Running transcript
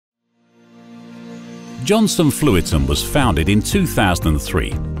Johnson-Fluiten was founded in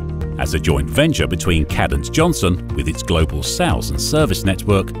 2003 as a joint venture between Kadant Johnson, with its global sales and service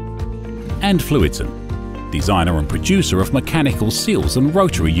network, and Fluiten, designer and producer of mechanical seals and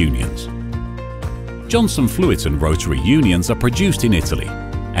rotary unions. Johnson-Fluiten rotary unions are produced in Italy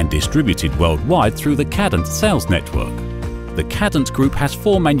and distributed worldwide through the Kadant sales network. The Kadant Group has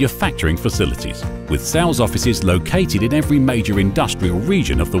 4 manufacturing facilities, with sales offices located in every major industrial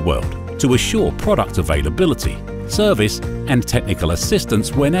region of the world, to assure product availability, service and technical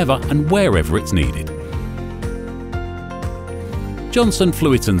assistance whenever and wherever it's needed.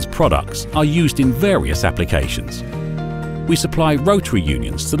 Johnson-Fluiten's products are used in various applications. We supply rotary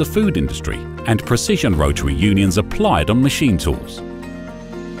unions to the food industry and precision rotary unions applied on machine tools.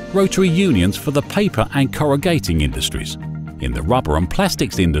 Rotary unions for the paper and corrugating industries, in the rubber and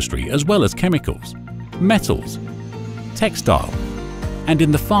plastics industry as well as chemicals, metals, textile, and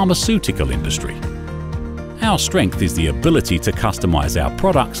in the pharmaceutical industry. Our strength is the ability to customize our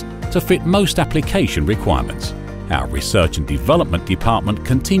products to fit most application requirements. Our research and development department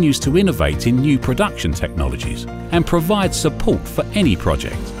continues to innovate in new production technologies and provide support for any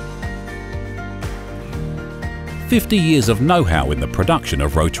project. 50 years of know-how in the production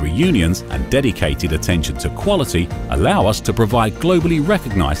of rotary unions and dedicated attention to quality allow us to provide globally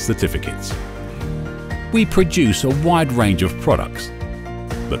recognized certificates. We produce a wide range of products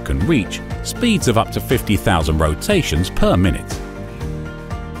that can reach speeds of up to 50,000 rotations per minute,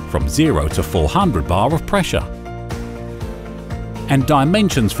 from 0 to 400 bar of pressure, and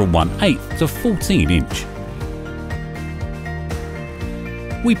dimensions from 1/8 to 14 inch.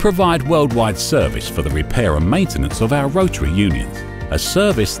 We provide worldwide service for the repair and maintenance of our rotary unions, a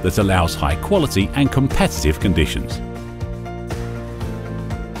service that allows high quality and competitive conditions.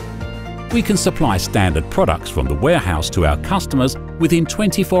 We can supply standard products from the warehouse to our customers within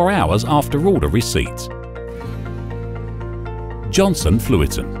 24 hours after order receipt.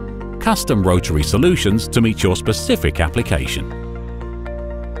 Johnson-Fluiten, custom rotary solutions to meet your specific application.